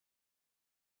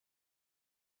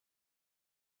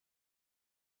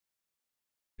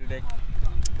today?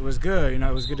 It was good.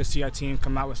 It was good to see our team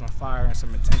come out with some fire and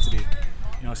some intensity,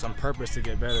 some purpose to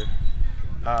get better.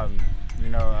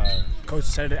 Coach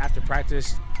said it after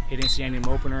practice. He didn't see any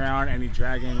moping around, any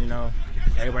dragging.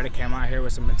 Everybody came out here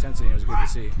with some intensity. It was good to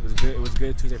see. It was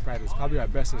good Tuesday practice. Probably our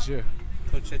best this year.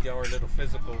 Coach said y'all were a little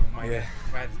physical. Might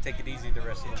have to take it easy the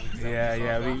rest of the week.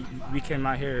 Yeah. We came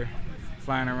out here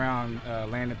flying around,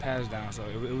 laying the pads down. So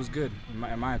it was good,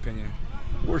 in my opinion.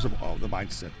 Where's the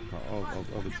mindset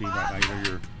of the team right now?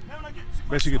 You're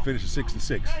best you can finish at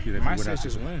 6-6. Mindset's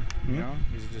just win.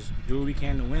 It's just do what we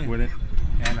can to win. Win it.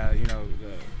 And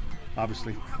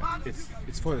obviously,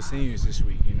 it's for the seniors this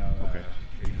week. Okay.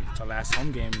 It's our last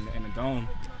home game in the Dome,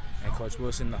 and Coach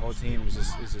Wilson and the whole team is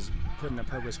just putting a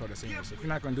purpose for the seniors. If you're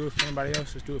not going to do it for anybody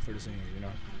else, just do it for the seniors.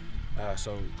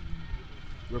 So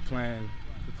we're playing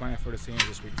for the seniors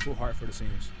this week. Full heart for the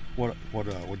seniors.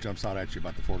 What jumps out at you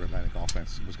about the Florida Atlantic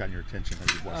offense? What's gotten your attention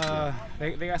as you've watched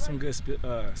it? They got some good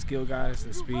skill guys,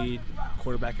 the speed,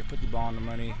 quarterback can put the ball on the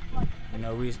money.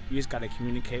 We just got to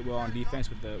communicate well on defense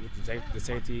with the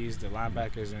safeties, the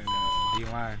linebackers, and the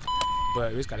D-line.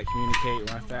 But we just got to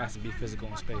communicate, run fast, and be physical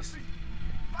in space.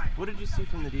 What did you see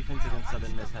from the defense against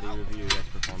Southern Miss? How do you review your guys'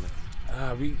 performance?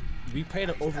 We played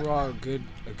an overall good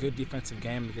defensive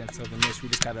game against Southern Miss. We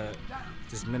just gotta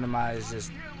minimize,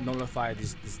 nullify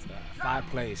these 5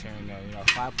 plays here and there.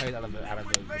 5 plays out of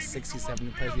the 60,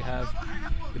 70 plays we have,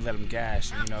 we let them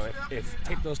gash. If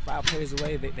take those 5 plays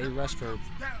away, they rush for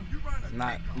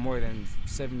not more than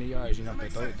 70 yards.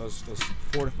 But those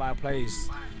 4 to 5 plays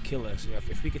kill us.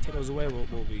 If we could take those away,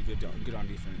 we'll be good on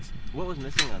defense. What was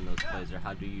missing on those plays, or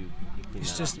how do you clean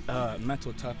It's that just up?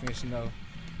 Mental toughness.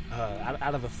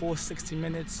 Out of the full 60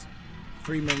 minutes,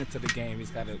 3 minutes of the game,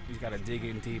 he's got to dig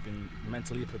in deep and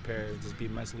mentally prepare. Just be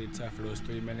mentally tough for those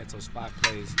 3 minutes, those 5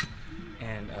 plays,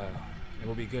 and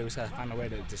we'll be good. We just got to find a way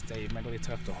to stay mentally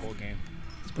tough the whole game.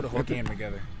 Let's put a whole game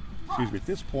together. Excuse me. At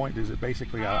this point, is it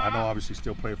basically? I know obviously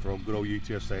still play for a good old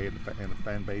UTSA and the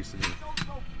fan base and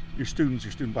your students,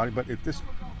 your student body, but at this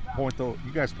point though,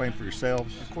 you guys playing for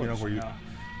yourselves. Of course, where you.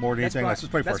 More than anything, let's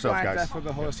just play for ourselves, guys. That's for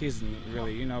the whole season,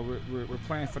 really. We're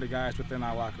playing for the guys within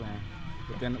our locker room,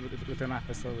 within our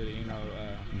facility.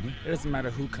 It doesn't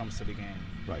matter who comes to the game.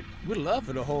 Right. We love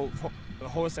for the whole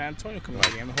San Antonio coming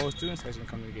to the game, the whole student section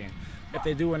coming to the game. If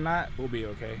they do or not, we'll be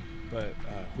okay. But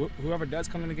whoever does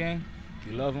come in the game,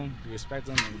 we love them, we respect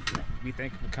them, and we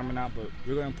thank them for coming out. But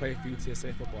we're going to play for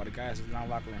UTSA football. The guys in our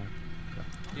locker room.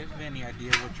 Do you have any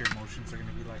idea what your emotions are going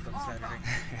to be like on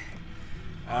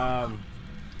Saturday?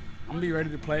 I'm gonna be ready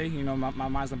to play. My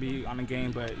mind's gonna be on the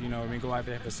game, but we go out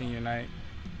there for senior night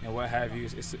and what have you.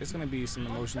 It's gonna be some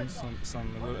emotions,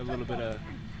 a little bit of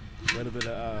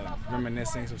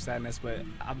reminiscing, some sadness, but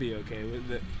I'll be okay.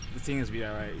 The team's be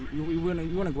all right. We want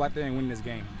to go out there and win this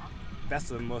game. That's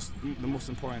the most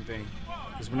important thing,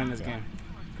 is winning this game.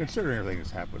 Considering everything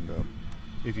that's happened,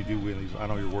 if you do win these, I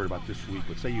know you're worried about this week,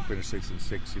 but say you finish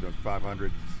 6-6,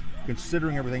 500.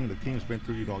 Considering everything the team's been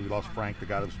through, you lost Frank, the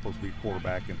guy that was supposed to be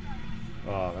quarterback, and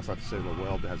that's not to say that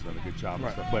Weld has done a good job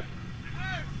and stuff. But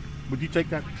would you take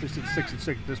that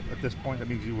 6-6 at this point? That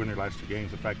means you win your last 2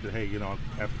 games. The fact that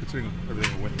after considering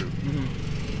everything we went through.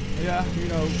 Mm-hmm. Yeah,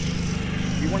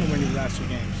 you want to win your last 2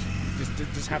 games.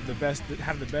 Just have the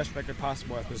best record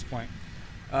possible at this point.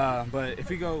 But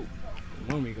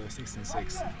when we go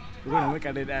 6-6, we're going to look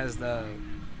at it as the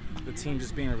team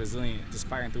just being resilient, just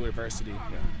fighting through adversity.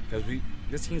 Because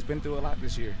this team's been through a lot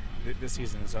this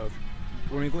season. So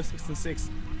when we go 6-6,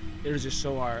 it'll just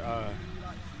show our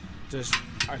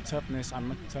toughness, our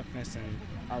mental toughness, and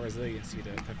our resiliency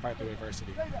to fight through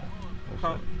adversity.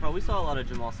 Carl, we saw a lot of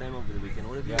Jamal Sam over the weekend.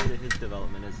 What have you made of his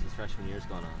development as his freshman year's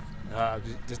gone on?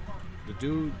 Just the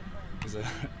dude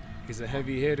he's a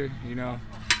heavy hitter. He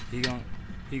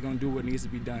gonna do what needs to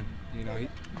be done.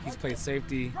 He's played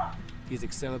safety. He's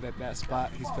excelled at that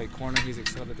spot. He's played corner. He's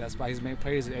excelled at that spot. He's made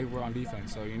plays everywhere on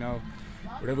defense. So,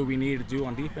 whatever we need to do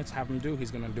on defense, have him do,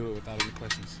 he's going to do it without any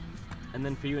questions. And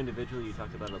then for you individually, you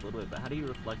talked about it a little bit, but how do you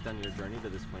reflect on your journey to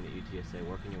this point at UTSA,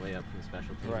 working your way up from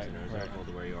special teams and reserve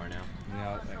to where you are now?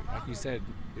 Like you said,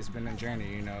 it's been a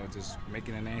journey, just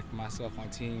making a name for myself on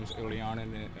teams early on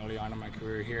in my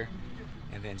career here.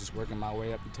 And then just working my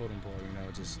way up the totem pole,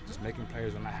 just making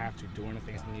plays when I have to, doing the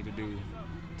things I need to do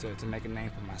to make a name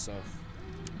for myself.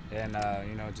 And,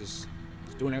 just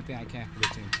doing everything I can for the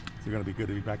team. It's going to be good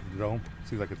to be back in the Dome.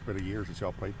 Seems like it's been a year since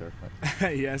y'all played there.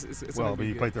 Yes, it's well,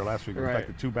 you played there last week. Right. In fact,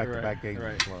 the 2 back-to-back games.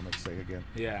 Right. Well, let's say again.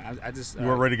 Yeah, I just. You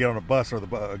weren't ready to get on a bus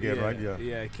again, right?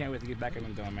 Yeah, I can't wait to get back in the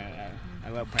Dome, man. I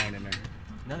love playing in there.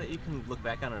 Now that you can look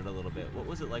back on it a little bit, what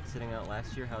was it like sitting out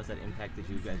last year? How has that impacted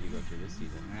you guys you go through this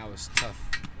season? That was tough.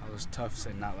 I was tough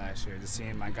sitting out last year, just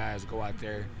seeing my guys go out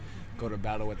there, go to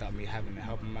battle without me having to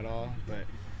help them at all. But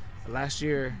last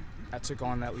year, I took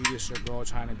on that leadership role,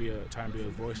 trying to be a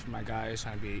voice for my guys,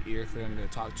 trying to be an ear for them to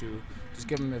talk to, just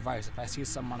give them advice. If I see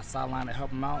something on the sideline to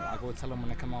help them out, I go tell them when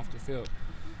they come off the field.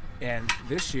 And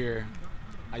this year,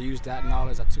 I used that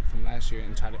knowledge I took from last year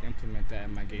and try to implement that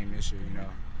in my game this year. You know,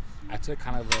 I took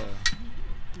kind of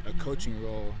a coaching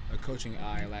role, a coaching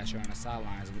eye last year on the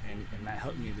sidelines, and that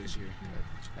helped me this year.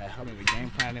 That helped me with game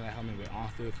planning, that helped me with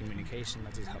on-field communication,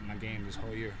 that just helped my game this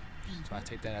whole year. So I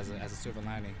take that as a silver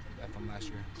lining from last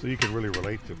year. So you can really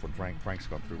relate to what Frank's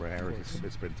gone through, right?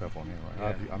 It's been tough on him,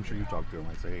 right? Yeah. I'm sure you talked to him.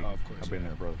 I say, hey, of course, I've been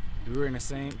there, brother. We were in the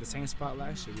same spot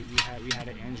last year. We had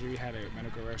an injury, we had a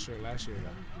medical red shirt last year.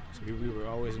 So we were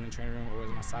always in the training room, always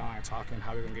on the sideline talking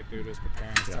how we're gonna get through this,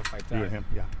 preparing, stuff like that. You and him,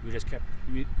 yeah. We just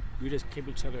kept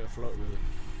each other afloat, really.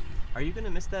 Are you going to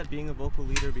miss that, being a vocal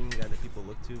leader, being the guy that people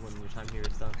look to when your time here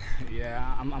is done?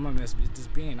 Yeah, I'm gonna miss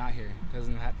just being out here.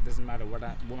 Doesn't matter what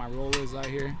my role is out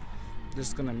here.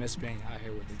 Just gonna miss being out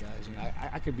here with the guys. You know,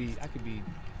 I could be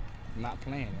not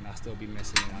playing and I still be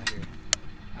missing it out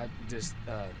here.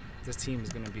 This team is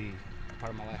gonna be a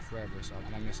part of my life forever, so I'm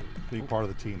gonna miss it. Being part of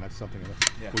the team, that's something.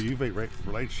 Yeah. Well, you've made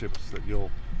relationships that you'll.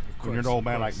 When you're an old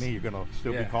man like me, you're gonna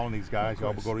still be calling these guys.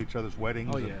 Y'all will go to each other's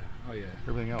weddings. Oh yeah.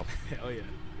 Everything else. Oh yeah.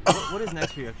 What is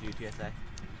next for you after UTSA?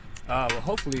 Well,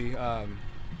 hopefully, I'm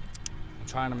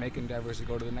trying to make endeavors to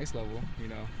go to the next level. You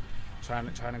know, trying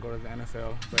to go to the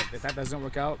NFL. But if that doesn't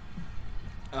work out,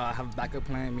 I have a backup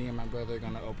plan. Me and my brother are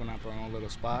gonna open up our own little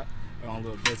spot, our own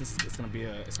little business. It's gonna be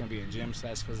a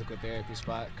gym/physical therapy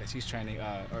spot because he's training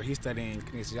he's studying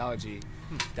kinesiology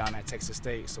down at Texas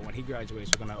State. So when he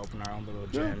graduates, we're gonna open our own little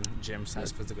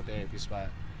gym/physical therapy spot.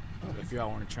 If y'all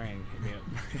want to train,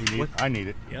 hit me up. I need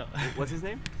it. Yep. What's his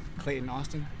name? Clayton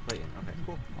Austin. Clayton. Okay,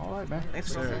 cool. All right, man. Thanks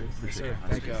for Sir. Appreciate it.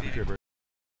 Thank you. Appreciate it, bro.